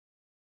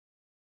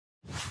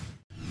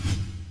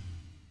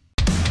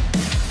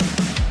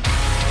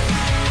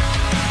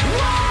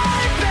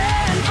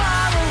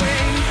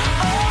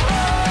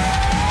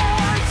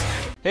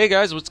Hey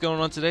guys, what's going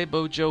on today?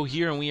 Bojo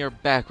here, and we are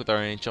back with our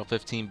NHL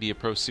 15 Be a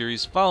Pro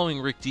series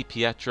following Rick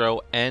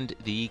DiPietro and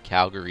the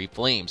Calgary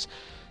Flames.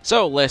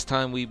 So, last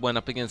time we went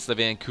up against the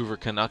Vancouver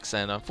Canucks,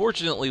 and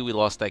unfortunately we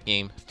lost that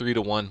game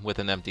 3-1 with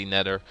an empty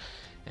netter.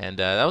 And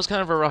that was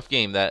kind of a rough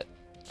game, that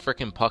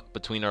frickin' puck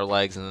between our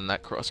legs and then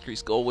that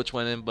cross-crease goal which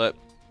went in, but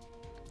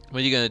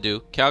what are you going to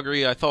do?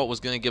 Calgary, I thought,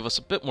 was going to give us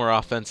a bit more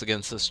offense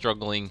against the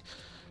struggling,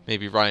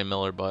 maybe Ryan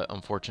Miller, but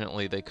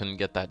unfortunately they couldn't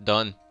get that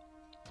done.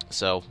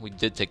 So we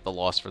did take the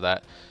loss for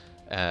that.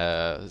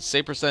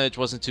 Save percentage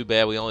wasn't too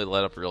bad. We only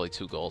let up really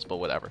 2 goals, but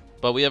whatever.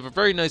 But we have a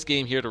very nice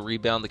game here to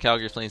rebound. The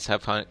Calgary Flames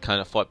have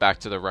kind of fought back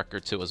to their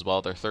record too as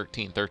well. They're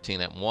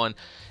 13-13-1.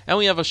 And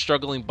we have a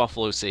struggling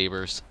Buffalo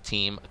Sabres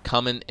team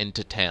coming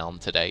into town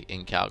today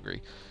in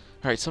Calgary.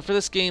 Alright, so for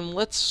this game,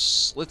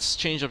 let's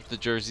change up the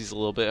jerseys a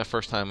little bit. The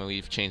first time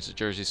we've changed the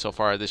jerseys so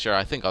far this year,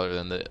 I think, other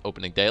than the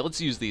opening day.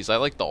 Let's use these. I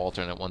like the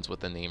alternate ones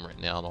with the name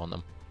written out on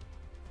them.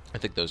 I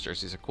think those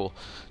jerseys are cool.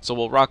 So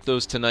we'll rock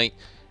those tonight.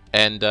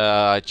 And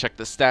I checked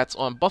the stats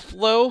on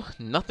Buffalo.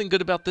 Nothing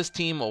good about this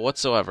team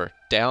whatsoever.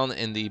 Down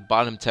in the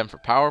bottom 10 for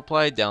power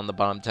play. Down the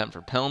bottom 10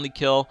 for penalty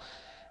kill.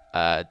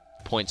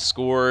 Points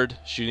scored.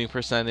 Shooting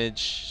percentage.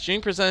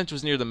 Shooting percentage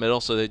was near the middle,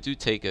 so they do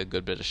take a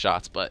good bit of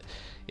shots. But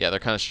yeah, they're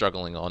kind of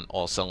struggling on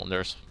all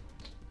cylinders.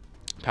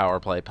 Power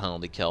play,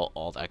 penalty kill,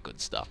 all that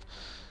good stuff.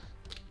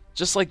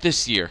 Just like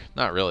this year.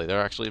 Not really.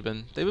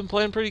 They've been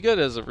playing pretty good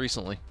as of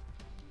recently.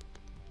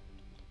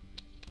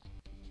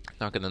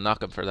 Not going to knock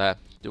them for that.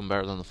 Doing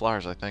better than the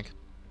Flyers, I think.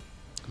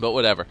 But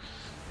whatever.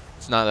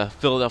 It's not a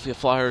Philadelphia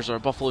Flyers or a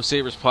Buffalo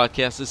Sabres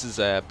podcast. This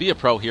is Be a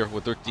Pro here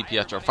with Rick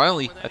DiPietro.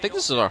 Finally, I think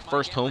this is our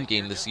first home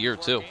game this year,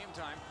 too.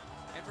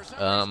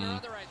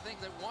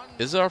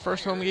 Is it our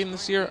first home game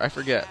this year? I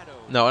forget.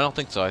 No, I don't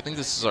think so. I think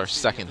this is our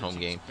second home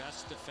game.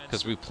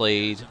 Because we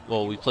played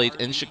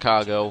in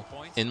Chicago,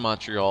 in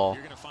Montreal,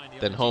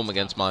 then home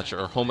against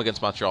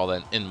Montreal,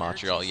 then in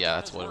Montreal. Yeah,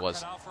 that's what it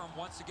was.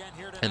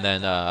 And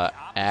then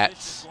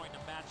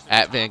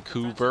at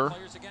Vancouver,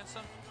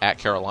 at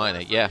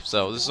Carolina. Yeah,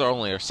 so this is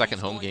only our second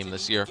home game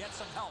this year.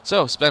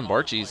 So Sven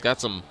Barchi's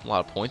got a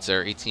lot of points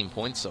there. 18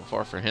 points so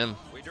far for him.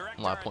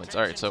 A lot of points.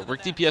 All right, so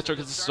Rick DiPietro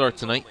gets the start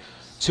tonight.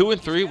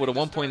 2-3 with a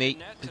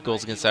 1.8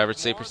 goals against average,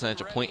 save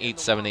percentage of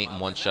 .878 and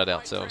 1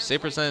 shutout. So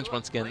save percentage,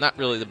 once again, not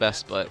really the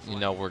best, but you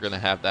know we're gonna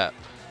have that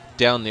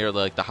down near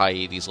like the high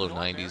 80s, low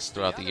 90s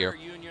throughout the year.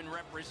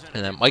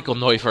 And then Michael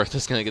Neuwirth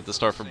is going to get the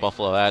start for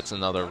Buffalo. That's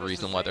another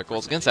reason why their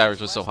goals against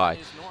average was so high.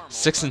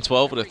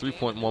 6-12 with a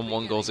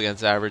 3.11 goals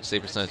against average,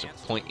 save percentage of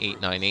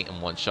 .898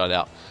 and 1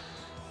 shutout.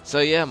 So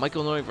yeah,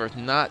 Michael Neuwirth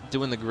not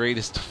doing the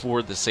greatest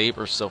for the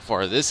Sabres so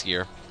far this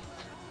year.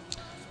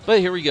 But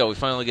here we go. We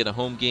finally get a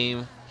home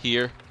game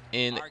here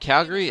in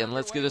Calgary, and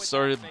let's get it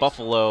started.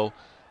 Buffalo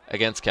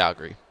against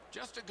Calgary.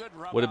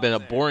 Would have been a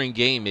boring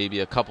game maybe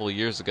a couple of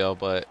years ago,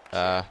 but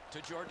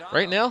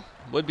right now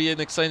would be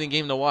an exciting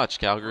game to watch.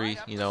 Calgary,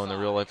 you know, in the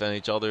real life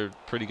NHL, they're a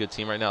pretty good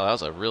team right now. That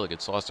was a really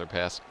good saucer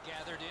pass.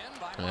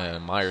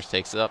 And Myers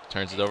takes it up,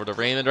 turns it over to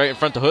Raymond right in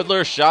front of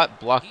Hoodler. Shot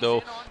blocked,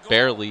 though,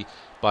 barely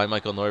by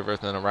Michael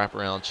Neuwirth, and then a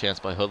wraparound chance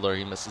by Hoodler.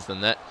 He misses the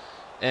net.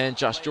 And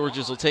Josh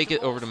Georges will take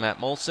it over to Matt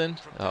Molson.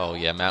 Oh,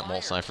 yeah, Matt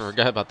Molson. I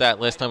forgot about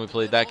that last time we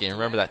played that game.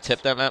 Remember that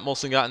tip that Matt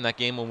Molson got in that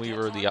game when we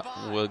were the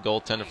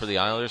goaltender for the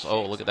Islanders?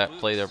 Oh, look at that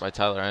play there by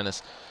Tyler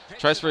Ennis.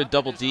 Tries for a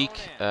double deke.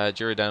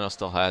 Giordano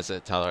still has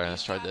it. Tyler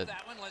Ennis tried to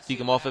deke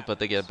him off it, but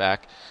they get it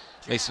back.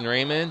 Mason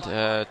Raymond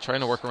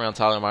trying to work around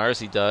Tyler Myers.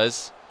 He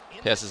does.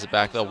 Passes it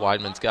back, though.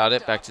 Weidman's got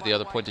it. Back to the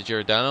other point to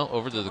Giordano.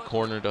 Over to the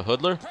corner to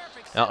Hoodler.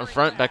 Out in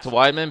front, back to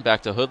Weidman.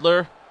 Back to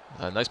Hoodler.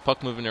 Nice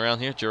puck moving around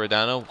here.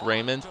 Giordano,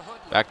 Raymond,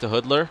 back to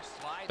Hoodler,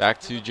 back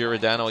to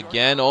Giordano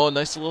again. Oh,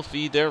 nice little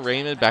feed there.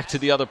 Raymond back to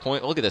the other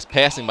point. Look at this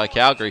passing by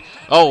Calgary.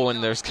 Oh,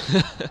 and there's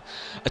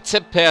a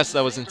tip pass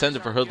that was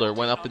intended for Hoodler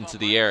went up into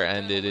the air,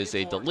 and it is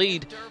a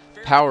delayed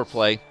power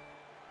play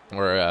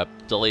or a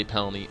delayed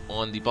penalty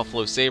on the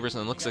Buffalo Sabres,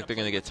 and it looks like they're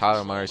going to get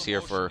Tyler Myers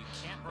here for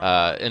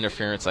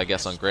interference, I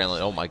guess, on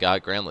Granlund. Oh, my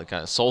God, Granlund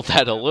kind of sold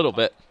that a little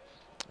bit.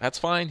 That's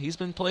fine. He's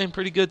been playing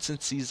pretty good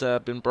since he's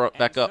been brought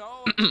back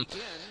up.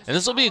 And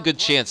this will be a good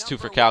chance, too,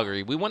 for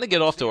Calgary. We want to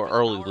get off to an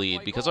early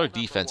lead because our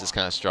defense is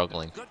kind of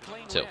struggling,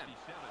 too.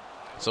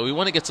 So we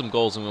want to get some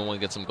goals, and we want to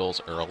get some goals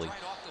early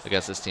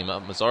against this team.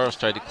 Mazzaro's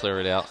tried to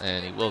clear it out,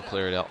 and he will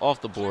clear it out off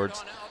the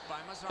boards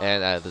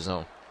and out of the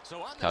zone.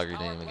 Calgary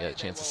didn't even get a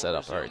chance to set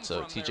up. All right,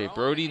 so TJ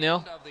Brody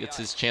now gets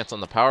his chance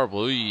on the power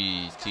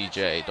play.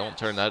 TJ, don't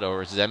turn that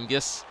over.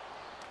 Zemgus,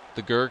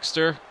 the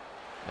Gergster.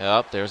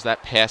 Yep, there's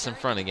that pass in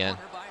front again.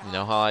 You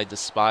know how I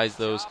despise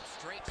those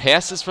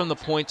passes from the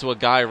point to a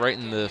guy right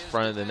in the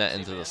front of the net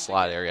into the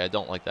slot area. I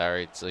don't like that. All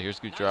right, so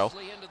here's Gaudreau.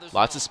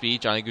 Lots of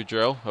speed. Johnny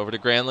Gaudreau over to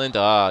Granlund.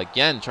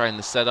 Again, trying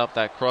to set up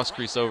that cross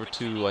crease over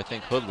to, I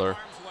think, Hoodler.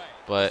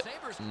 But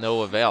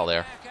no avail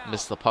there.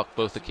 Missed the puck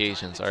both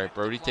occasions. All right,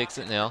 Brody takes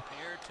it now.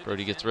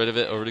 Brody gets rid of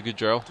it. Over to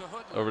Gaudreau.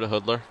 Over to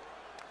Hoodler.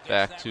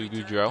 Back to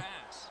Gaudreau.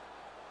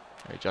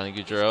 right, Johnny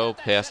Gaudreau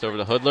passed over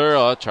to Hoodler.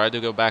 Oh, tried to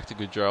go back to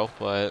Gaudreau,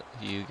 but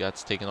he got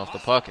taken off the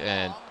puck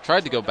and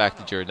tried to go back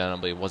to Giordano,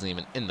 but he wasn't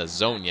even in the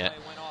zone yet.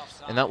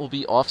 And that will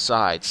be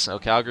offsides. So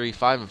Calgary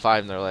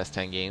 5-5 in their last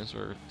 10 games.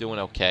 We're doing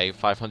okay.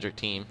 500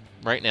 team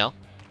right now.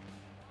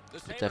 We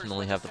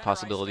definitely have the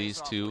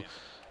possibilities to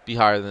be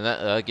higher than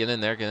that. Get in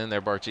there,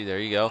 Barchi. There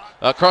you go.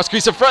 Cross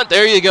crease in front.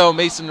 There you go,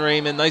 Mason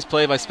Raymond. Nice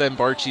play by Sven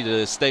Barchi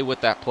to stay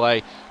with that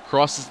play.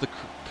 Crosses the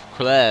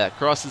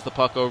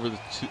puck over the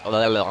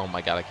oh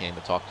my God, I can't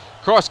even talk.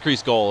 Cross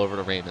crease goal over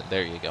to Raymond.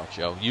 There you go,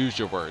 Joe. Use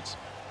your words.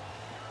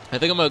 I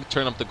think I'm going to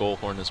turn up the goal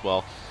horn as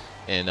well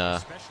in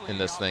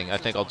this thing. I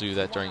think I'll do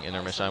that during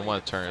intermission. I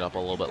want to turn it up a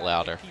little bit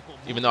louder.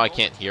 Even though I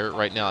can't hear it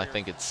right now, I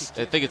think it's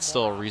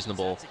still a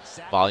reasonable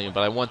volume,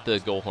 but I want the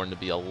goal horn to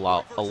be a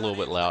little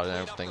bit louder than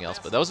everything else.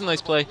 But that was a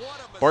nice play.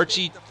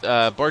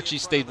 Barchi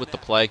stayed with the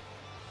play.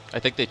 I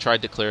think they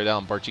tried to clear it out,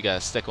 and Barchi got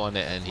a stick on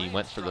it, and he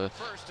went for the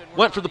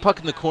puck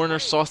in the corner,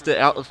 sauced it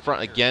out in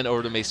front again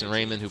over to Mason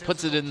Raymond, who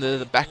puts it in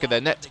the back of the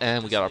net,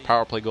 and we got our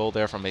power play goal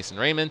there from Mason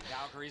Raymond.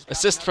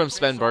 Assist from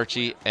Sven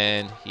Barchi,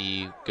 and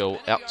he go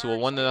out to a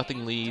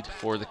 1-0 lead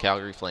for the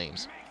Calgary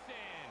Flames.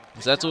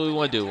 So that's what we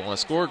want to do. We want to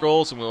score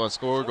goals, and we want to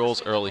score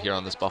goals early here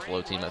on this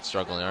Buffalo team that's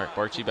struggling. All right,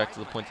 Barchi back to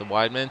the point to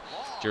Wideman.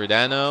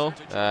 Giordano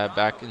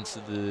back in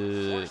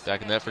the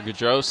net for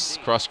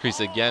Gaudreau. Cross crease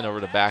again over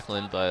to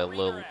Backlund, but a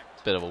little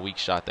bit of a weak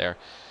shot there.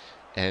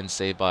 And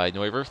saved by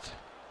Neuwirth.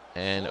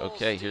 And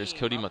okay, here's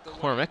Cody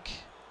McCormick.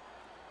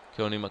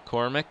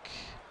 McCormick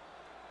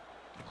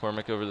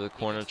over to the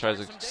corner, tries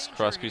to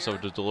cross crease over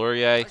to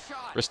Delorier.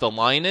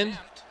 Ristolainen.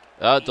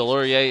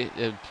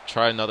 Delorier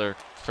try another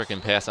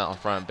freaking pass out in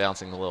front,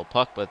 bouncing the little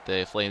puck, but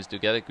the Flames do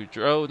get it.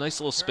 Gaudreau,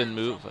 nice little spin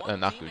move.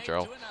 Not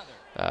Gaudreau,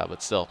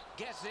 but still.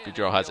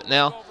 Gaudreau has it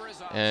now.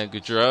 And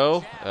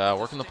Gaudreau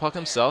working the puck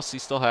himself. He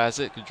still has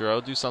it.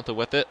 Gaudreau, do something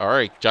with it. All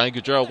right, Johnny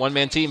Gaudreau,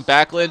 one-man team.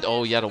 Backlund.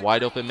 Oh, he had a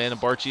wide-open man of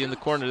Barchi in the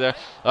corner there.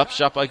 Up,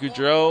 shot by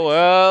Gaudreau.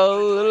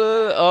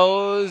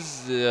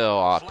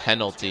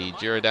 Penalty.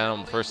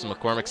 Giordano first and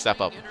McCormick. Step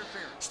up.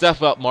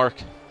 Step up, Mark.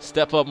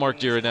 Step up, Mark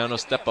Giordano.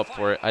 Step up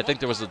for it. I think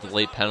there was a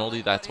delayed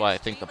penalty. That's why I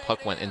think the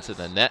puck went into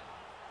the net.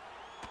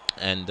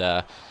 And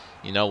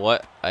you know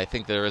what? I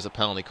think there is a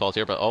penalty called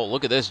here. But, oh,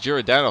 look at this.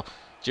 Giordano.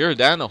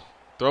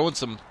 Throwing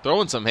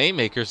some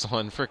haymakers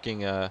on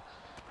freaking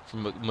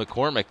from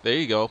McCormick. There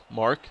you go,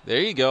 Mark.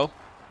 There you go.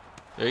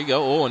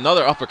 Oh,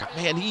 another uppercut.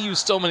 Man, he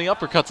used so many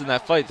uppercuts in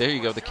that fight. There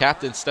you go. The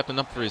captain stepping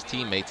up for his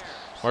teammates.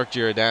 Mark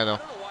Giordano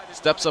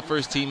steps up for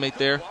his teammate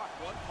there.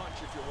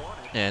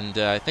 And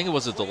I think it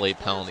was a delayed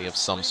penalty of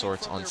some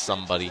sort on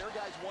somebody.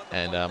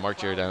 And Mark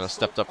Giordano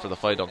stepped up for the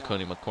fight on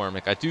Cody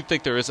McCormick. I do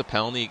think there is a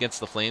penalty against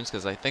the Flames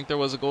because I think there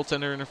was a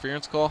goaltender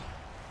interference call.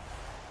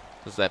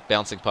 Because that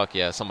bouncing puck,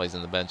 yeah, somebody's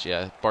in the bench,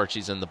 yeah.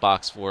 Barchi's in the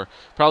box for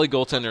probably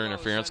goaltender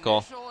interference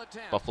call.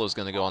 Buffalo's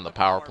going to go on the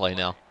power play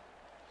now.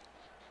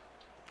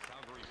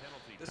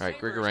 All right,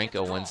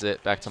 Grigorenko wins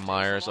it. Back to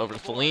Myers. Over to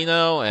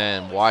Foligno,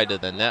 and wide to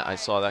the net. I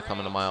saw that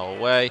coming a mile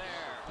away.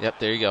 Yep,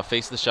 there you go.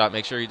 Face the shot.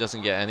 Make sure he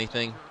doesn't get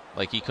anything.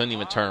 Like, he couldn't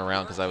even turn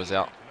around because I was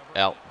out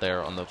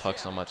there on the puck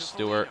so much.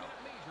 Stewart.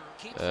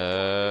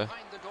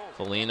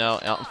 Foligno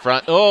out in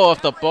front. Oh,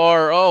 off the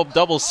bar. Oh,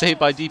 double save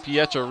by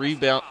DiPietro.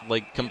 Rebound,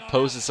 like,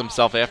 composes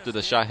himself after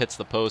the shot hits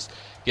the post.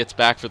 Gets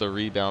back for the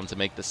rebound to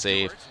make the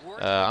save.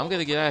 I'm going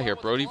to get out of here.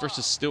 Brody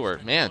versus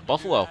Stewart. Man,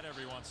 Buffalo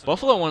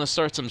want to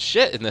start some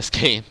shit in this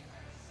game.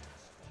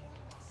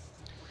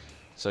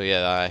 So,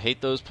 yeah, I hate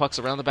those pucks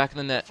around the back of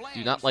the net.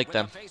 Do not like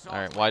them. All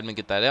right, Wideman,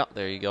 get that out.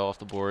 There you go, off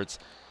the boards.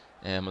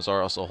 And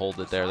Mazar also hold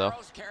it there, though.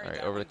 All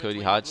right, over to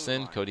Cody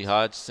Hodgson.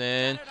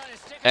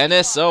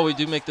 Ennis. Oh, we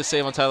do make the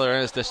save on Tyler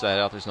Ennis. Dish that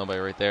out. There's nobody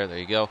right there. There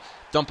you go.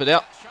 Dump it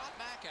out.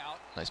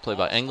 Nice play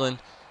by Englund.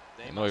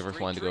 Neuwirth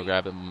wanted to go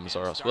grab it.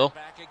 Mazaros will.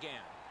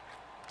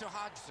 All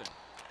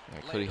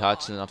right, Cody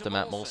Hodgson up to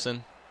Matt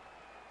Molson.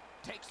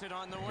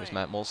 Here's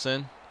Matt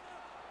Molson.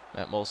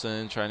 Matt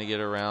Molson trying to get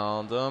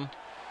around them.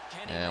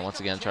 And once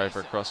again, try for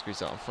a cross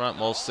crease out in front.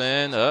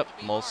 Molson up.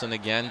 Molson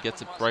again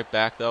gets it right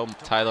back, though.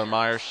 Tyler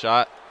Myers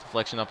shot.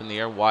 Deflection up in the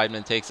air.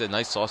 Wideman takes it.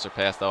 Nice saucer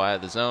pass, though, out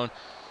of the zone.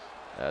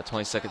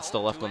 20 seconds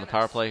still left on the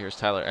power play. Here's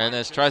Tyler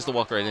Ennis. Tries to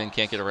walk right in.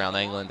 Can't get around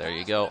Englund. There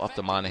you go. Up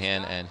to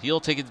Monahan. And he'll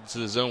take it to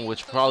the zone,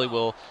 which probably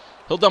will.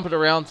 He'll dump it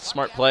around.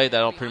 Smart play.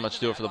 That'll pretty much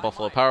do it for the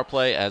Buffalo power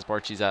play as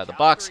Barchi's out of the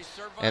box.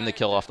 And the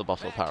kill off the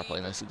Buffalo power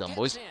play. Nicely done,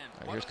 boys. All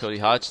right, here's Cody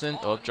Hodgson.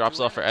 Oh, drops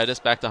off for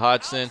Edis. Back to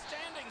Hodgson.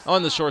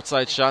 On the short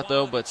side shot,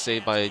 though, but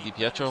saved by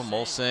DiPietro.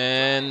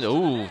 Molson.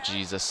 Ooh,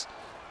 Jesus.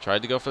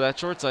 Tried to go for that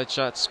short side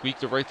shot.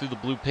 Squeaked it right through the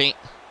blue paint.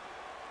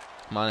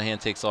 Monahan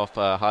takes off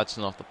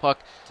Hodgson off the puck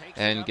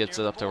and gets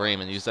it up to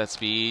Raymond. Use that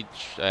speed,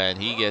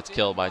 and he gets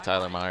killed by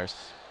Tyler Myers.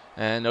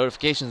 And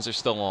notifications are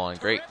still on.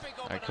 Great.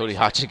 All right, Cody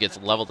Hodgson gets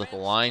leveled at the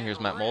line. Here's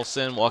Matt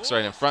Molson. Walks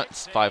right in front.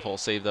 It's a 5-hole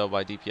save, though,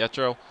 by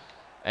DiPietro.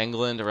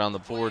 Englund around the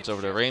boards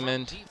over to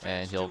Raymond,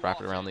 and he'll wrap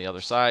it around the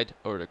other side.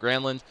 Over to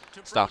Granlund.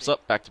 Stops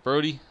up. Back to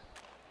Brody.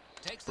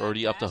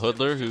 Brody up to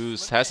Hoodler, who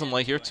has some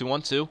light here.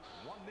 2-1-2.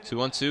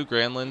 2-1-2.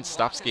 Granlund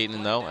stops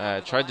skating, though.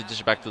 Tried to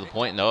dish it back to the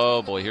point.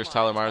 No, boy, here's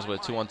Tyler Myers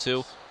with a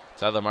 2-1-2.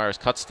 Tyler Myers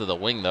cuts to the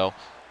wing, though.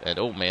 And,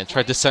 oh, man,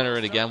 tried to center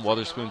it again.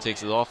 Wotherspoon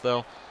takes it off,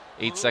 though.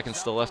 8 seconds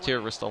still left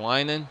here.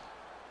 Ristolainen.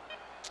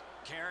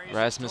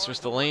 Rasmus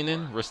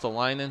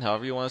Ristolainen,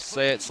 however you want to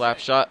say it. Slap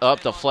shot,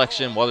 up,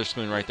 deflection.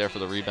 Wotherspoon right there for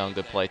the rebound.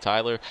 Good play,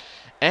 Tyler.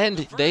 And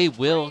they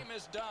will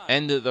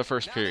end the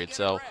first period.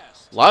 So,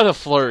 a lot of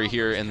flurry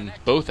here in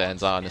both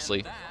ends,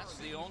 honestly.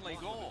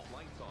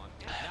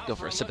 Go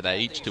for a sip of that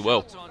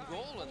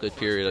H2O. Good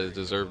period. I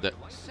deserved it.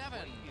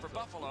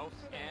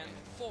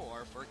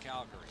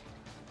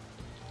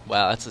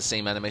 Wow, that's the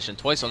same animation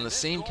twice on the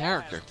same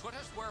character.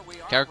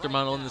 Character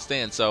model in the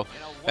stand. So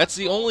that's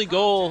the only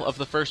goal of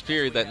the first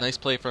period. That nice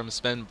play from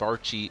Sven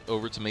Barchi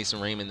over to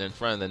Mason Raymond in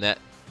front of the net.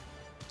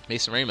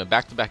 Mason Raymond,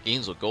 back-to-back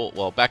games with goal.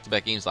 Well,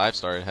 back-to-back games I've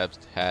started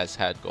has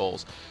had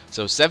goals.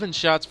 So 7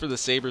 shots for the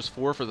Sabres,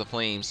 4 for the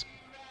Flames.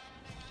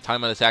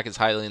 Time on attack is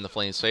highly in the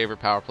Flames' favor.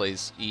 Power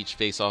plays each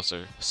face-offs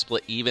are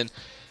split even.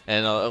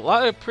 And a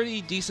lot of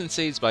pretty decent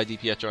saves by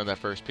DiPietro in that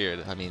first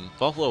period. I mean,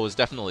 Buffalo was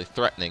definitely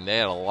threatening. They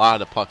had a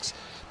lot of pucks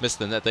missed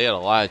the net. They had a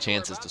lot of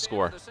chances to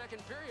score.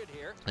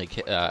 Like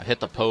hit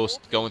the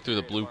post, going through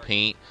the blue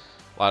paint.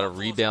 A lot of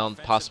rebound,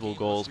 possible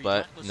goals.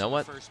 But you know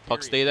what?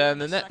 Puck stayed out in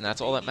the net, and that's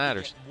all that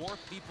matters. All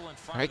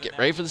right, get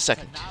ready for the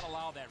second.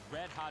 All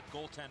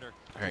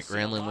right,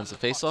 Granlund wins the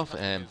faceoff,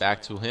 and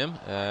back to him.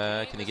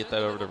 Can he get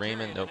that over to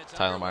Raymond? Nope,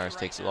 Tyler Myers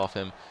takes it off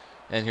him.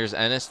 And here's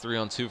Ennis,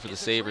 3-on-2 for the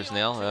Sabres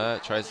now.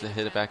 Tries to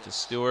hit it back to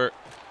Stewart.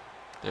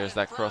 There's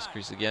that cross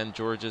crease again.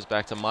 Georges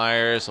back to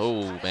Myers.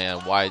 Oh,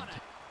 man, wide.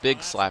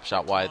 Big slap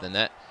shot wide of the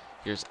net.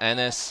 Here's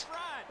Ennis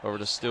over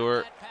to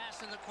Stewart.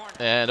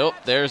 And, oh,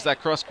 there's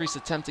that cross crease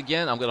attempt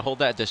again. I'm going to hold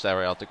that, dish that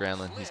right out to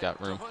Granlund. He's got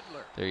room.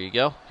 There you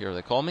go. Here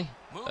they call me.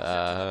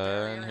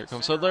 And here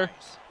comes Hoodler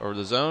over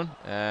the zone.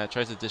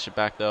 Tries to dish it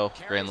back, though.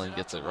 Granlund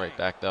gets it right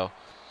back, though.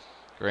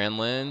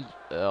 Granlund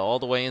all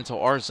the way into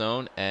our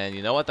zone, and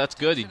you know what? That's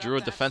good. He drew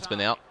a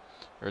defenseman out,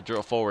 or drew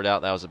a forward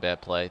out. That was a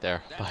bad play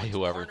there by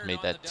whoever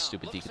made that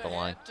stupid deke at the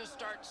line.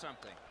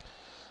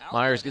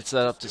 Myers gets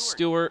that up to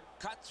Stewart.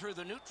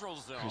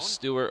 Here's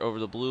Stewart over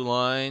the blue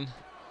line,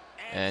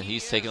 and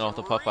he's taken off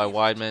the puck by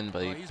Weidman,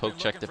 but he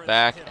poke-checked it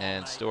back,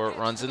 and Stewart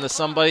runs into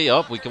somebody.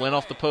 Oh, we went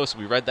off the post.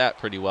 We read that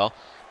pretty well.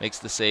 Makes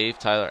the save.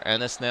 Tyler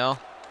Ennis now.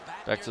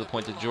 Back to the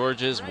point to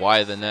Georges.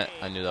 Wide of the net.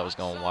 I knew that was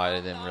going wide.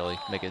 I didn't really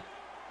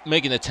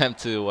make an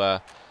attempt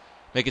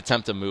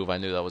to move. I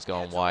knew that was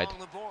going wide.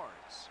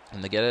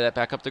 And they get it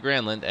back up to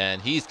Granlund,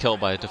 and he's killed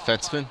by a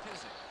defenseman.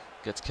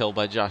 Gets killed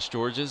by Josh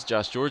Georges.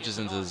 Josh Georges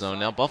into the zone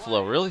now.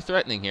 Buffalo really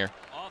threatening here.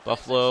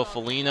 Buffalo,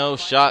 Foligno,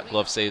 shot.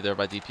 Glove save there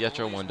by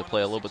DiPietro. Wanted to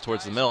play a little bit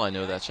towards the middle. I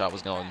knew that shot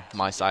was going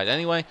my side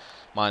anyway.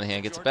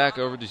 Monahan gets it back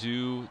over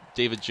to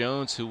David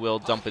Jones, who will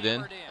dump it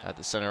in at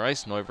the center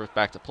ice. Neuwirth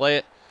back to play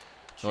it.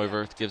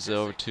 Neuwirth gives it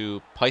over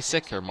to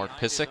Pysyk, or Mark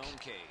Pysyk.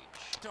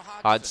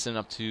 Hodgson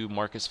up to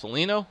Marcus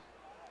Foligno.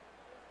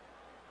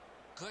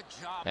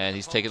 And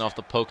he's taken off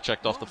the poke,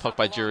 checked off the puck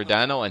by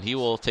Giordano, and he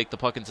will take the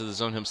puck into the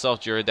zone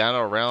himself. Giordano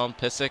around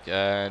Pysyk,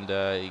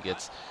 and he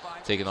gets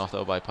taken off,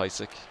 though, by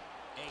Pysyk.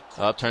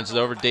 Up, turns it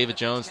over to David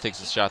Jones,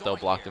 takes a shot, though,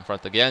 blocked in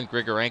front again.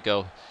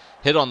 Grigorenko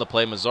hit on the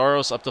play.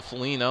 Mazzaros up to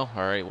Foligno.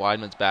 All right,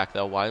 Weidman's back,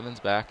 though. Weidman's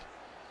back.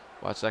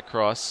 Watch that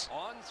cross.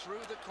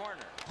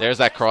 There's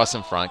that cross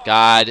in front.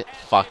 God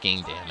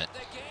fucking damn it.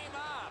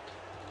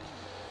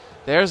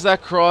 There's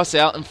that cross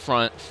out in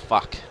front.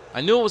 Fuck. I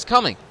knew it was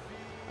coming.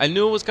 I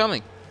knew it was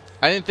coming.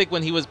 I didn't think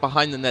when he was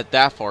behind the net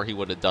that far he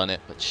would have done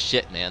it, but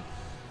shit, man.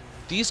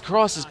 These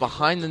crosses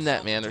behind the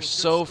net, man, are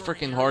so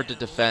freaking hard to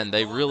defend.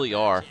 They really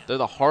are. They're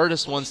the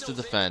hardest ones to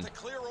defend.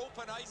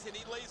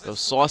 Those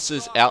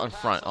sauces out in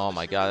front. Oh,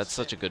 my God. That's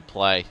such a good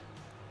play.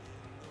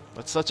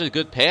 That's such a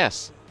good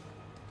pass.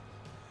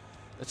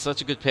 It's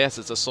such a good pass.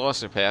 It's a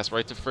saucer pass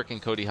right to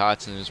freaking Cody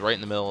Hodgson, who's right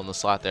in the middle in the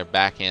slot there.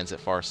 Backhands it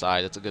far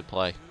side. It's a good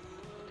play.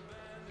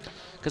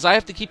 Because I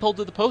have to keep hold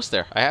of the post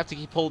there. I have to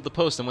keep hold of the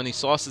post, and when he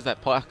sauces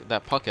that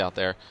puck out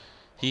there,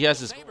 he has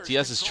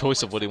his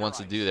choice of what he wants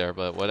to do there.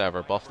 But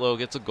whatever. Buffalo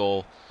gets a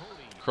goal.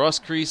 Cross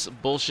crease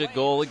bullshit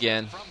goal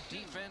again.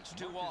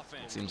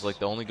 It seems like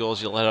the only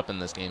goals you let up in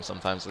this game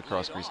sometimes are the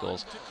cross crease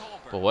goals.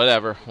 But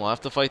whatever. We'll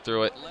have to fight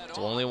through it. It's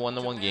only a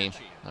 1-1 game.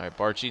 All right,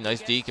 Barchi,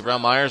 nice deke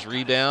around Myers.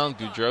 Rebound.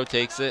 Goudreau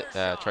takes it.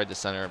 Tried to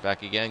center it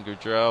back again.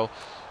 Goudreau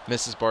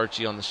misses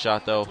Barchi on the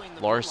shot, though.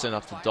 Larson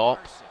up to Dolp.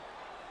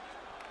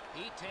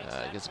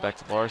 Gets back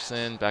to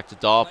Larson, back to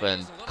Dolp,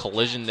 and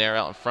collision there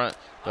out in front.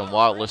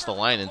 Benoit lifts the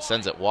line and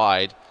sends it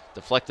wide.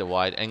 Deflected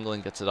wide.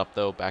 Englund gets it up,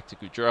 though, back to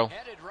Goudreau.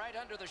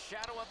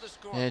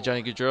 And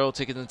Johnny Goudreau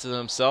taking it to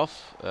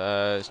himself.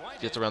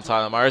 Gets around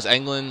Tyler Myers.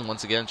 Englund,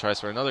 once again, tries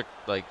for another,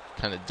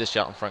 kind of dish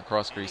out in front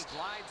cross crease.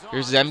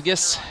 Here's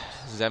Zemgus.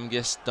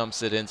 Zemgus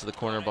dumps it into the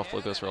corner.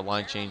 Buffalo goes for a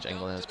line change.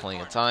 Englund has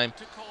plenty of time.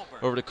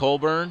 Over to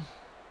Colburn.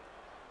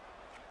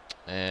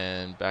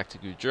 And back to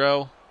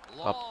Goudreau.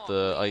 Up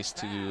the ice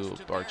to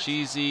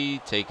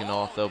Barchisi. Taken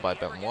off, though, by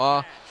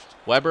Benoit.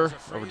 Weber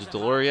over to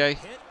Delorier.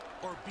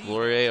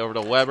 Delorier over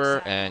to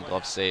Weber. And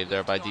glove save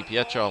there by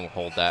DiPietro. I'll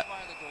hold that.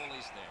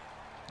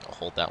 I'll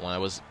hold that one. I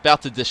was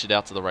about to dish it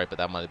out to the right, but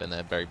that might have been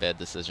a very bad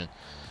decision.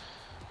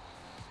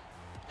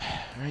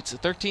 Alright, so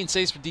 13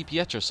 saves for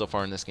DiPietro so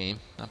far in this game.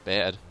 Not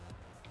bad.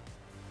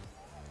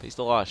 Faced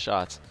a lot of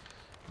shots.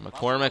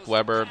 McCormick,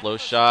 Weber, low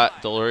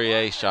shot.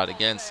 Delorier, shot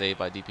again. Saved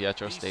by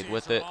DiPietro. Stayed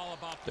with it.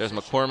 There's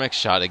McCormick,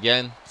 shot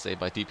again. Saved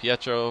by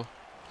DiPietro.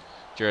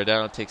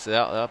 Giordano takes it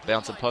out.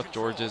 Bouncing puck.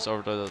 Georges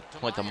over to the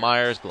point to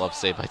Myers. Glove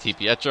saved by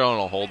DiPietro,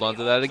 and I'll hold on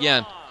to that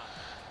again.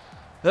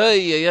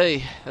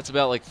 Hey. That's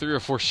about like 3 or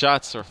 4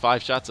 shots or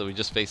 5 shots that we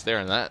just faced there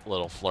in that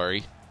little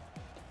flurry.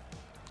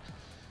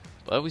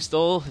 But it's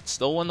still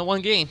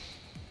 1-1 game.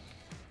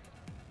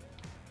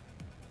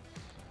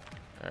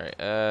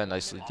 Alright,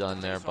 nicely done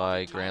there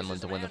by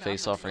Granlund to win the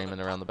faceoff.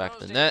 Raymond around the back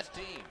of the net.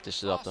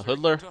 Dishes it off to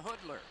Hoodler.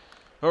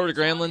 Over to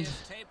Granlund.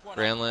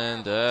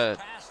 Granlund,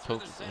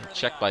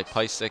 checked by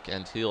Pysyk,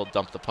 and he'll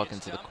dump the puck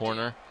into the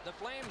corner.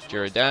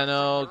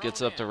 Giordano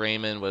gets up to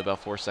Raymond with about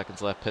 4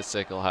 seconds left.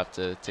 Pysyk will have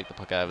to take the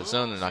puck out of his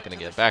zone. They're not going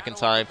to get it back in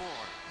time.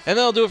 And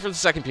that'll do it for the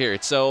second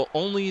period. So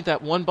only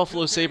that one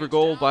Buffalo Sabre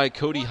goal by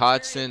Cody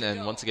Hodgson,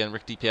 and once again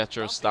Rick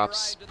DiPietro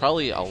stops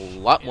probably a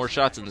lot more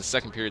shots in the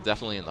second period,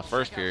 definitely in the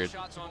first period.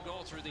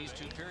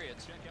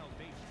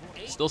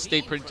 Still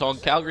stayed pretty tall.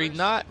 Calgary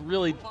not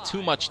really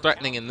too much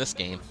threatening in this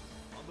game,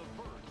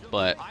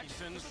 but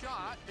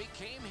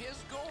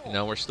you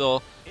know, we're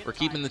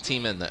keeping the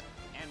team in there.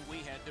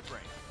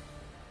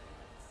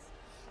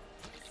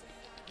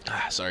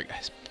 Sorry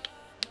guys.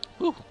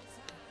 Whew.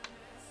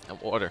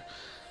 That water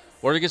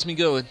gets me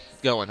going.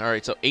 All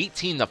right, so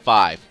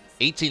 18-5.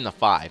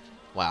 18-5.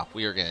 Wow,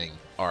 we are getting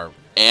our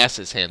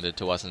asses handed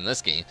to us in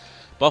this game.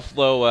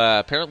 Buffalo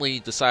apparently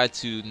decided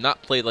to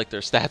not play like their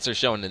stats are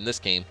showing in this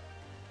game.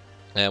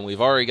 And we've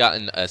already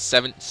gotten a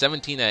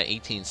 17 out of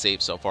 18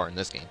 saves so far in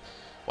this game.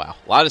 Wow,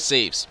 a lot of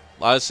saves.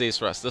 A lot of saves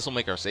for us. This will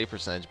make our save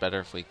percentage better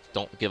if we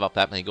don't give up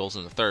that many goals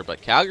in the third.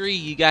 But Calgary,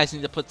 you guys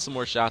need to put some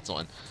more shots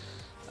on.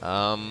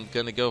 I'm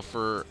going to go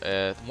for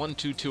a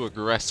 1-2-2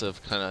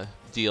 aggressive kind of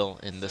deal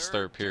in this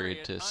third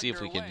period to see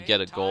if we can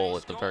get a goal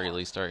at the very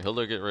least. All right,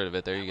 Hiller, get rid of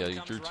it. There you go.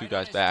 You drew 2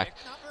 guys back.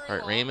 All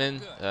right,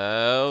 Raymond.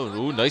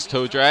 Ooh, nice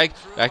toe drag.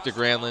 Back to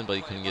Granlund, but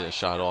he couldn't get a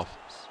shot off.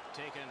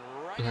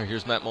 All right,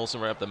 here's Matt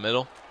Molson right up the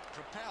middle.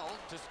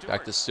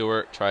 Back to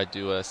Stewart. Tried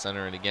to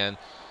center it again.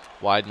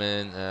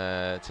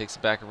 Weidman takes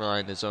it back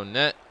around his own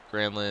net.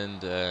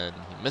 Granlund,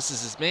 he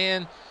misses his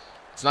man.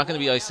 It's not going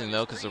to be icing,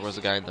 though, because there was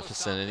a guy in the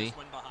vicinity.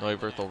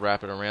 Neuwirth will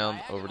wrap it around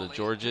over to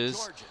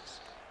Georges.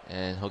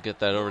 And he'll get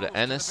that over to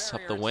Ennis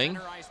up the wing.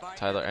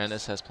 Tyler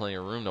Ennis has plenty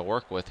of room to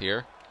work with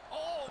here.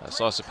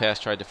 Saucer pass,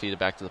 tried to feed it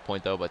back to the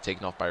point, though, but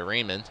taken off by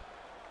Raymond.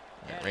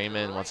 And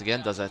Raymond, once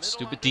again, does that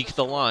stupid deke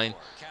the line.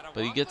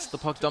 But he gets the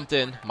puck dumped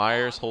in.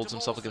 Myers holds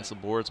himself against the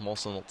boards.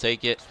 Molson will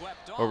take it.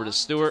 Over to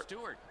Stewart.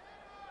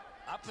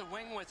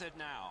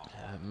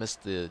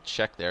 Missed the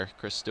check there.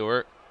 Chris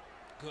Stewart.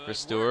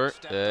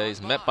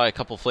 He's met by a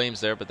couple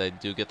flames there, but they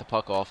do get the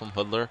puck off him.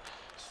 Hoodler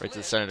right to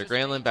the center to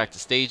Granlund. Back to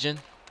Stajan.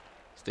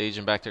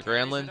 Stajan back to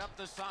Granlund.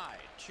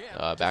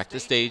 Back to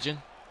Stajan.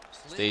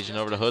 Stajan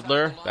over to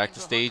Hoodler. Back to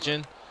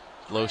Stajan.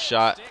 Low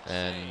shot,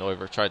 and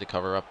Neuwirth tried to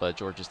cover up, but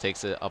Georges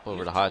takes it up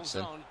over to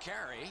Hodgson. All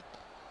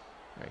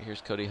right,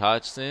 here's Cody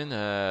Hodgson.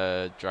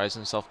 Drives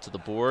himself to the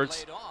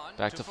boards.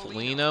 Back to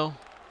Foligno.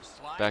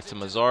 Back to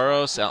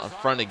Mazzaros. Out in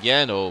front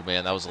again. Oh,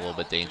 man, that was a little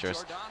bit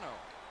dangerous.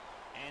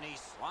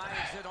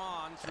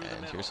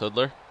 And here's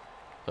Hoodler.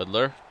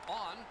 Hoodler.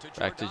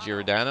 Back to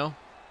Giordano.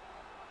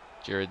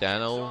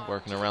 Giordano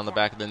working around the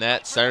back of the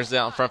net. Centers it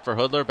out in front for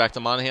Hoodler. Back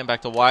to Monahan.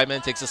 Back to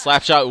Weidman. Takes a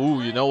slap shot.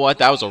 Ooh, you know what?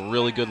 That was a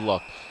really good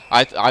look.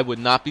 I would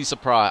not be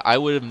surprised. I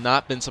would have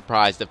not been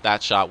surprised if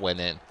that shot went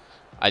in.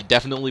 I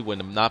definitely would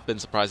have not been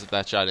surprised if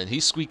that shot in. He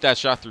squeaked that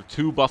shot through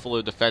 2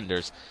 Buffalo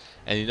defenders.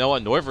 And you know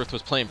what? Neuwirth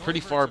was playing pretty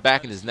far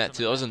back in his net,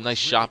 too. That was a nice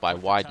shot by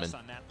Weidman.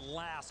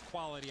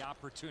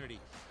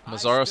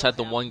 Mazzaros had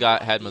the one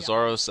guy, had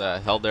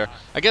Mazzaros held there.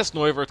 I guess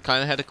Neuwirth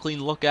kind of had a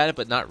clean look at it,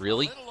 but not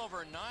really.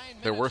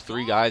 There were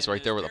 3 guys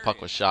right there where the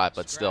puck was shot,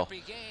 but still.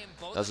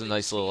 That was a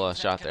nice little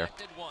shot there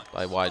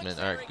by Weidman.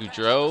 All right,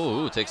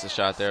 Gaudreau, takes a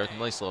shot there.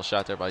 Nice little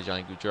shot there by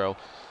Johnny Gaudreau.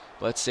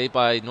 But saved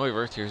by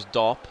Neuwirth. Here's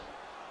Dolp.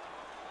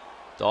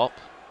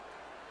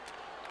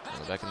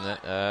 Back in the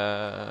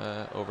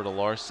net. Over to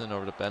Larson,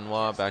 over to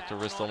Benoit, back to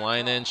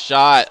Ristolainen.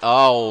 Shot.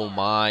 Oh,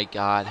 my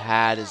God.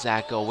 How does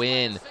that go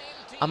in?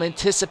 I'm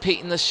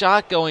anticipating the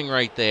shot going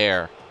right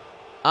there.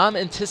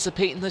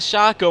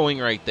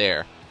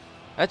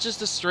 That's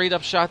just a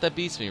straight-up shot that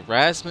beats me.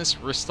 Rasmus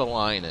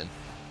Ristolainen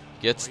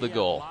gets the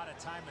goal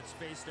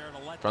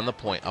from the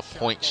point. A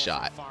point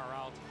shot.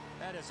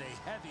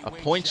 A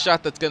point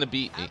shot that's going to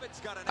beat me.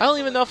 I don't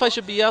even know if I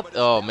should be up.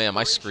 Oh, man, am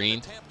I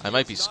screened? I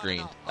might be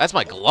screened. That's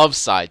my glove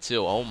side,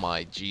 too. Oh,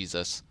 my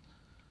Jesus.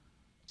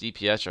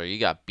 DiPietro, you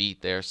got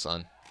beat there,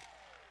 son.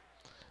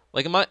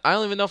 Like, I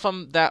don't even know if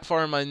I'm that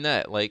far in my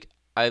net.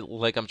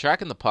 I'm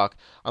tracking the puck.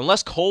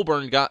 Unless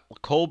Colburn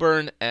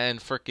and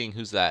fricking,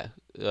 who's that?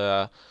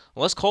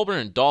 Unless Colburn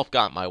and Dolph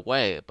got my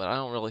way, but I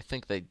don't really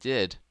think they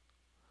did.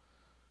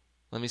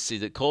 Let me see.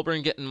 Did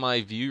Colburn get in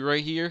my view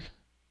right here?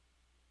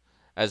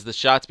 as the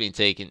shot's being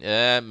taken.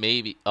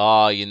 Maybe.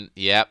 Oh,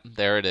 yep,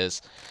 there it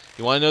is.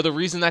 You want to know the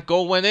reason that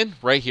goal went in?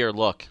 Right here,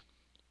 look.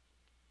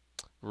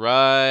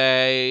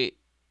 Right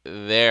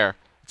there.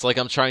 It's like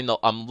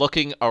I'm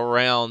looking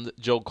around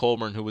Joe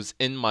Colburn, who was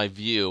in my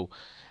view,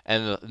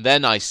 and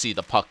then I see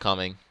the puck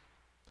coming.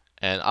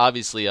 And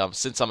obviously,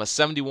 since I'm a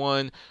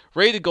 71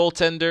 rated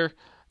goaltender,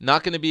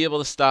 not going to be able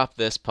to stop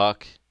this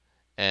puck.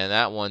 And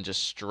that one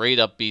just straight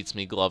up beats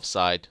me glove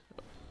side.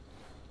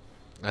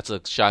 That's a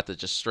shot that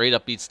just straight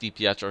up beats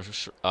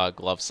DiPietro's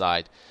glove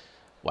side.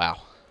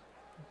 Wow.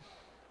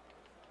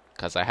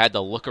 Because I had to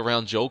look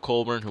around Joe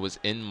Colburn, who was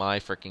in my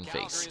freaking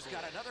face.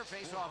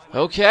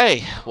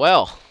 Okay,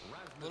 well.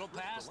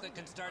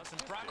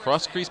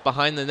 Cross crease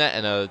behind the net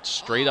and a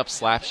straight up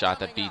slap shot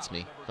that beats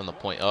me from the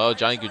point. Oh,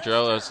 Johnny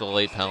Gaudreau, that's the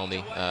late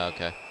penalty.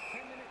 Okay.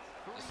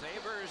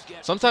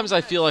 Sometimes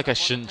I feel like I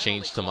shouldn't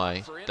change to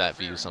that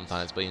view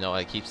sometimes, but you know,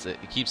 it keeps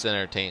it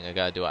entertaining. I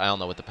gotta do it. I don't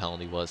know what the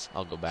penalty was.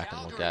 I'll go back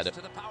and look at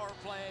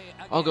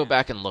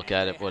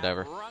it.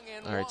 Whatever.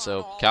 All right,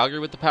 so Calgary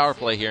with the power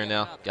play here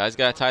now. Guys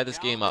gotta tie this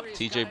game up.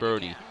 TJ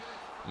Brody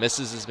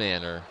misses his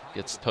man or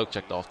gets poke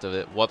checked off to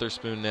it.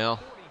 Wotherspoon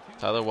now.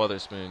 Tyler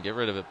Wotherspoon, get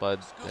rid of it, bud.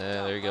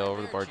 Yeah, there you go.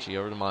 Over to Barchi,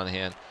 over to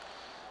Monahan.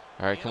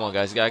 All right, come on,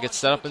 guys. You got to get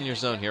set up in your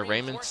zone here.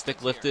 Raymond,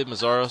 stick lifted.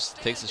 Mazzaros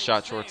takes a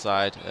shot short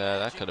side.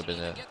 That could have been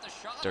a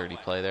dirty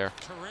play there.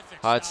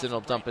 Hodgson will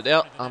dump it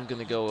out. I'm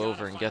going to go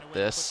over and get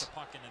this.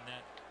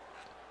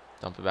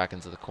 Dump it back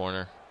into the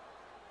corner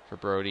for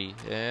Brody.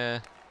 Yeah,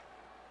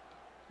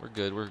 we're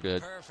good. We're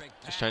good.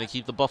 Just trying to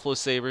keep the Buffalo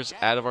Sabres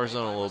out of our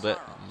zone a little bit.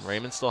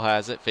 Raymond still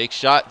has it. Fake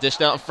shot.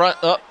 Dished out in front.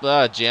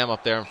 Jam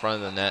up there in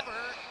front of the net.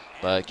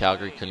 But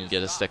Calgary couldn't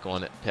get a stick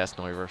on it past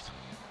Neuwirth.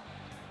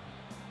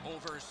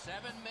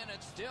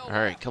 All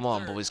right, come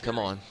on, boys, come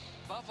on.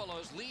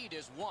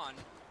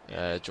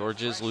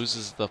 Georges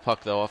loses the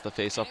puck, though, off the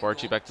face-off.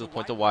 Barchi back to the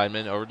point to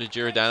Weidman. Over to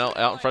Giordano,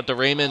 out in front to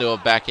Raymond. A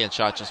backhand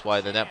shot just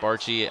wide the net.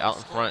 Barchi out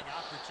in front.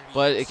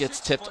 But it gets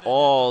tipped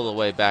all the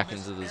way back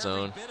into the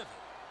zone.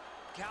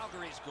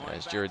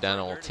 As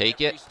Giordano will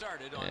take it.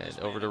 And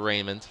over to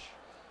Raymond.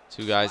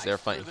 Two guys there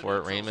fighting for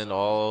it. Raymond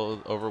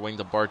all over wing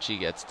to Barchi.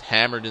 Gets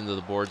hammered into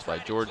the boards by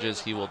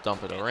Georges. He will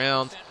dump it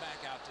around.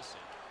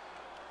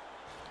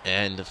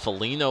 And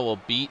Foligno will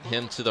beat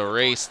him to the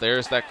race.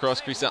 There's that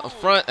cross crease out in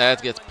front.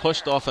 That gets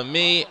pushed off of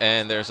me.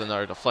 And there's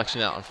another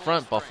deflection out in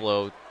front.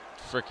 Buffalo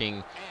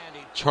freaking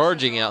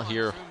charging out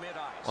here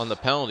on the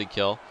penalty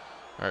kill.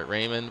 All right,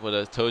 Raymond with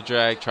a toe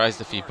drag. Tries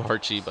to feed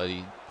Barchi, but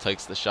he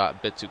takes the shot a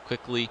bit too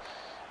quickly.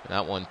 And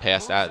that one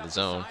passed out of the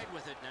zone.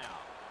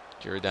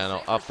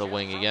 Giordano up the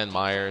wing again.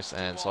 Myers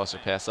and Saucer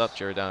pass up.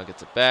 Giordano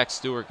gets it back.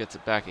 Stewart gets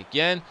it back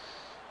again.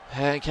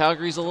 And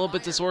Calgary's a little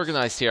bit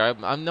disorganized here.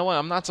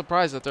 I'm not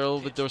surprised that they're a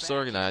little bit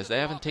disorganized. They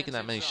haven't taken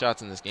that many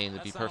shots in this game,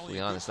 to be perfectly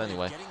honest,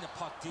 anyway.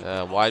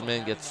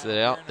 Weidman gets it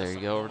out. There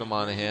you go, over to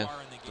Monahan.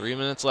 3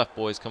 minutes left,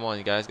 boys. Come on,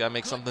 you guys got to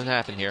make something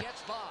happen here.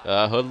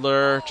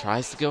 Hoodler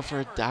tries to go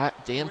for a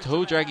damn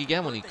toe drag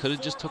again when he could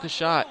have just took a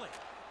shot.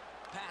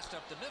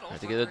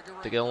 To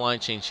get a line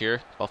change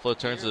here. Buffalo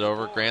turns it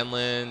over.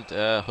 Granlund,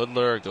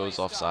 Hoodler goes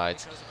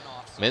offsides.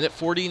 Minute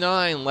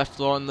 49 left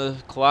on the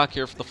clock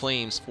here for the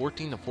Flames.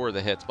 14-4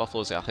 the hits.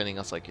 Buffalo's out hitting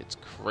us like it's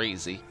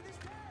crazy.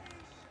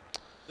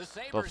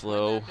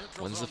 Buffalo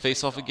wins the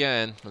faceoff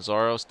again.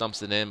 Mazzaros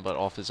dumps it in, but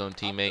off his own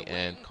teammate,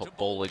 and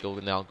Bolig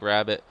will now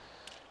grab it.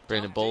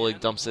 Brandon Bolig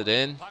dumps it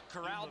in.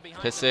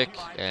 Pissick,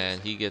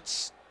 and he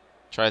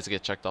tries to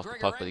get checked off the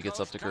puck, but he gets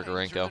up to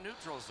Grigorenko.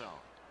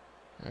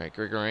 All right,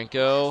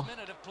 Grigorenko.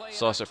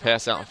 Saucer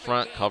pass out in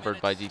front, covered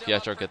by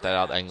DiPietro. Get that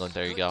out, Englund.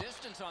 There you go.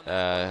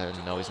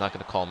 No, he's not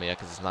going to call me yet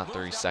because it's not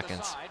 30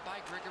 seconds.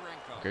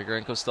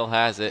 Grigorenko still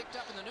has it.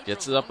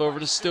 Gets it up over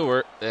to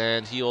Stewart,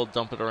 and he'll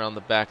dump it around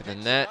the back of the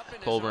net.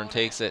 Colburn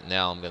takes it.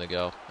 Now I'm going to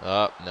go.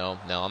 No,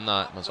 I'm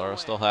not. Mazzaros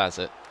still has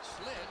it.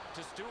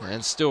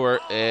 And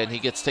Stewart, and he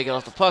gets taken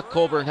off the puck.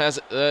 Colburn has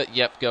it.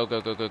 Yep, go.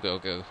 Get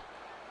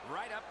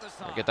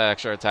that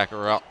extra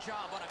attacker out.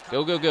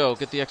 Go.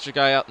 Get the extra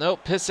guy out.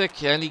 Nope,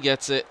 Pissick, and he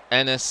gets it.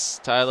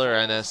 Tyler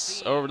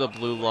Ennis, over the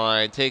blue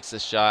line, takes the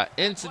shot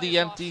into the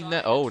empty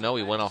net. Oh, no,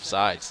 he went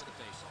offsides.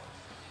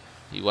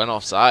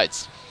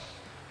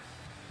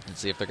 Let's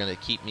see if they're going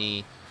to keep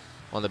me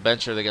on the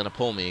bench or they're going to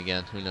pull me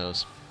again. Who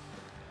knows?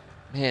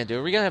 Man, dude,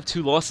 are we going to have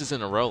 2 losses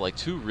in a row? Like,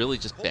 2 really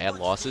just bad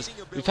losses?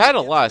 We've had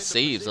a lot of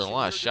saves and a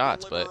lot of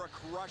shots, but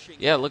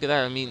yeah, look at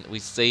that. I mean, we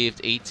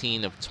saved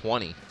 18 of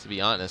 20, to be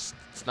honest.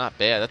 It's not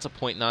bad. That's a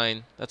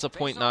 .9. That's a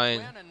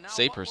 .9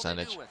 save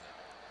percentage.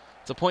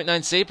 It's a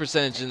 .9 save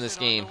percentage in this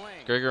game.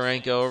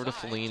 Grigorenko over to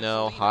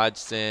Foligno.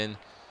 Hodgson.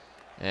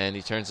 And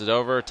he turns it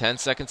over. 10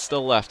 seconds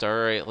still left. All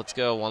right, let's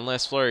go. One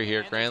last flurry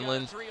here.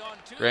 Granlund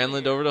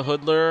over to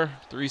Hoodler.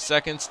 3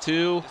 seconds.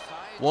 2,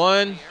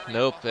 1.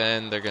 Nope,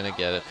 and they're going to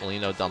get it.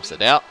 Foligno dumps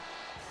it out.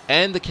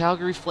 And the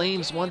Calgary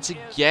Flames once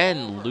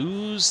again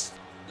lose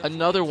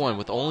another one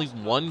with only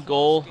 1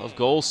 goal of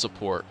goal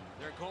support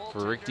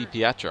for Rick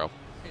DiPietro.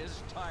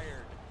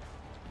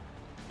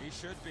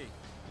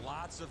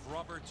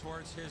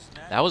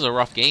 That was a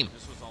rough game.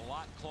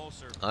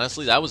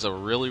 Honestly, that was a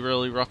really,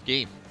 really rough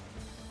game.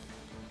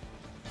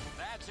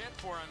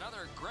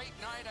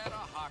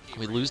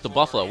 We lose to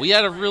Buffalo. We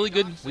had a really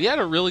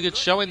good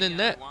showing in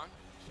net.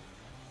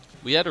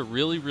 We had a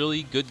really,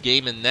 really good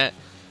game in net.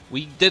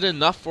 We did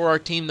enough for our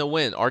team to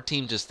win. Our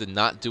team just did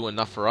not do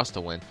enough for us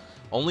to win.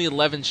 Only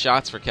 11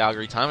 shots for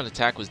Calgary. Time of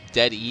attack was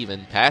dead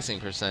even. Passing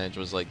percentage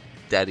was like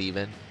dead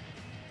even.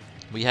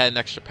 We had an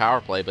extra power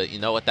play, but you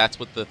know what? That's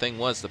what the thing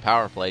was, the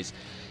power plays.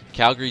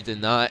 Calgary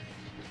did not.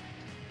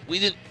 We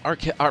didn't.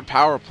 Our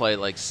power play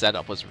like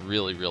setup was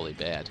really, really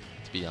bad,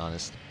 to be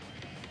honest.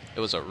 It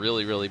was a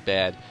really, really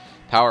bad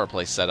power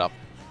play setup.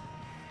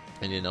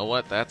 And you know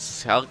what?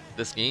 That's how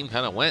this game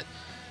kind of went.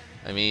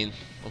 I mean,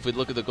 if we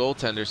look at the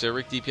goaltenders here,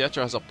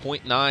 DiPietro has a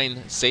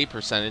 .9 save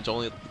percentage,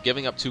 only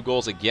giving up 2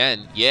 goals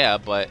again. Yeah,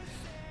 but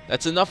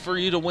that's enough for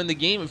you to win the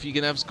game if you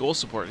can have goal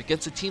support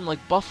against a team like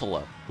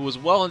Buffalo, who was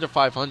well under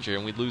 500,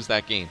 and we'd lose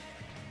that game.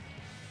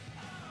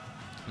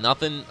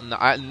 Nothing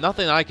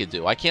I could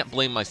do. I can't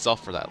blame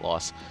myself for that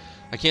loss.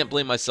 I can't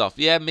blame myself.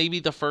 Yeah, maybe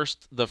the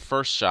first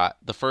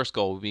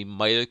goal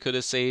we could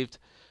have saved,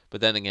 but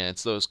then again,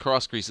 it's those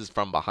cross creases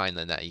from behind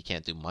the net you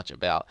can't do much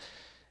about.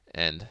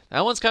 And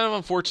that one's kind of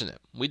unfortunate.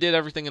 We did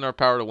everything in our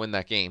power to win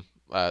that game,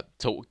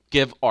 to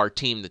give our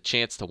team the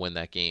chance to win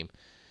that game.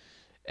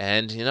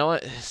 And you know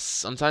what?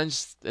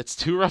 Sometimes it's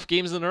 2 rough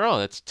games in a row.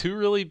 That's 2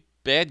 really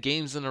bad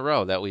games in a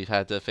row that we've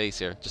had to face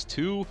here. Just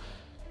 2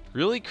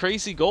 really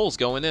crazy goals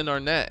going in our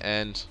net,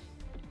 and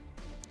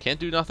can't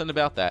do nothing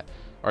about that.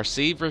 Our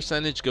save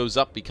percentage goes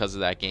up because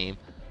of that game.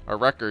 Our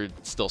record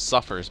still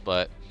suffers,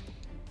 but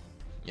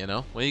you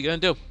know, what are you going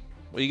to do?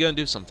 What are you going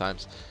to do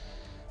sometimes?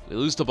 We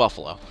lose to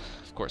Buffalo.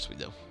 Of course we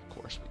do. Of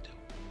course we do.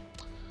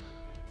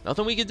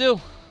 Nothing we can do.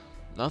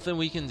 Nothing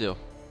we can do.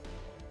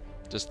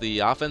 Just the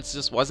offense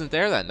just wasn't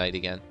there that night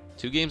again.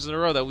 2 games in a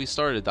row that we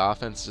started, the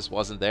offense just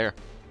wasn't there.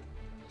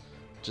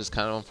 Which is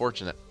kind of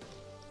unfortunate.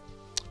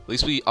 At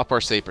least we up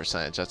our save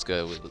percentage. That's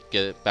good. We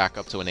get it back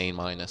up to an A-.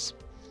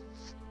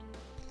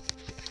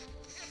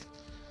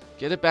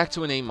 Get it back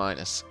to an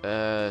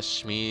A-.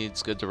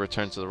 Schmid's good to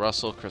return to the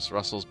Russell. Chris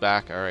Russell's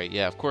back. All right,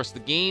 yeah, of course. The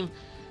game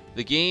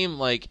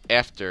like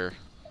after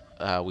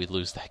we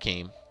lose that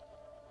game.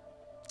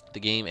 The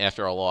game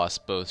after our loss,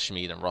 both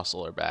Schmid and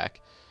Russell are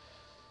back.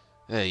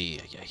 And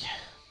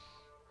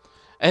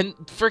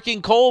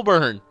freaking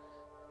Colburn,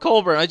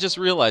 I just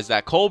realized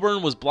that.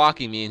 Colburn was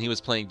blocking me and he was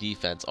playing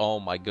defense. Oh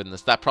my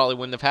goodness. That probably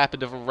wouldn't have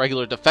happened if a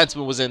regular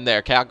defenseman was in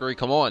there. Calgary,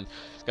 come on.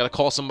 Got to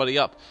call somebody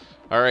up.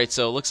 All right,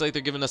 so it looks like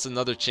they're giving us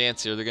another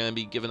chance here. They're going to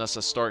be giving us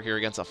a start here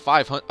against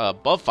a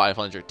above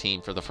 500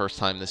 team for the first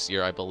time this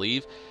year, I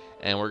believe.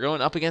 And we're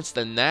going up against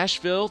the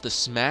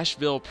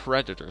Smashville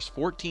Predators,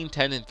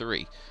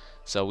 14-10-3.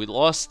 So we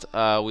lost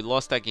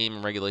that game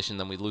in regulation,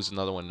 then we lose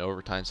another one in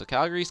overtime. So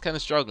Calgary's kind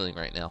of struggling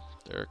right now.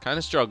 They're kind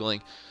of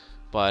struggling.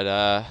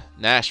 But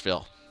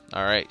Nashville,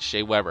 all right,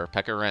 Shea Weber,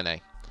 Pekka Rinne,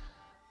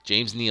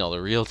 James Neal,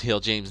 the real deal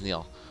James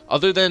Neal.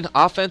 Other than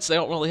offense, they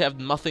don't really have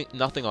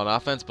nothing on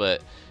offense,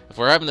 but if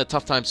we're having a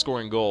tough time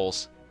scoring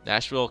goals,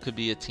 Nashville could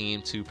be a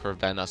team to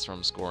prevent us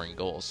from scoring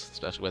goals,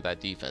 especially with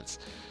that defense.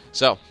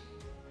 So,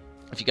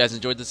 if you guys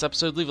enjoyed this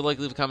episode, leave a like,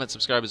 leave a comment,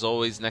 subscribe as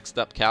always. Next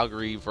up,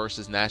 Calgary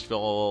versus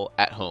Nashville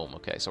at home.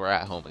 Okay, so we're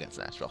at home against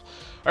Nashville.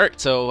 All right,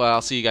 so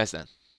I'll see you guys then.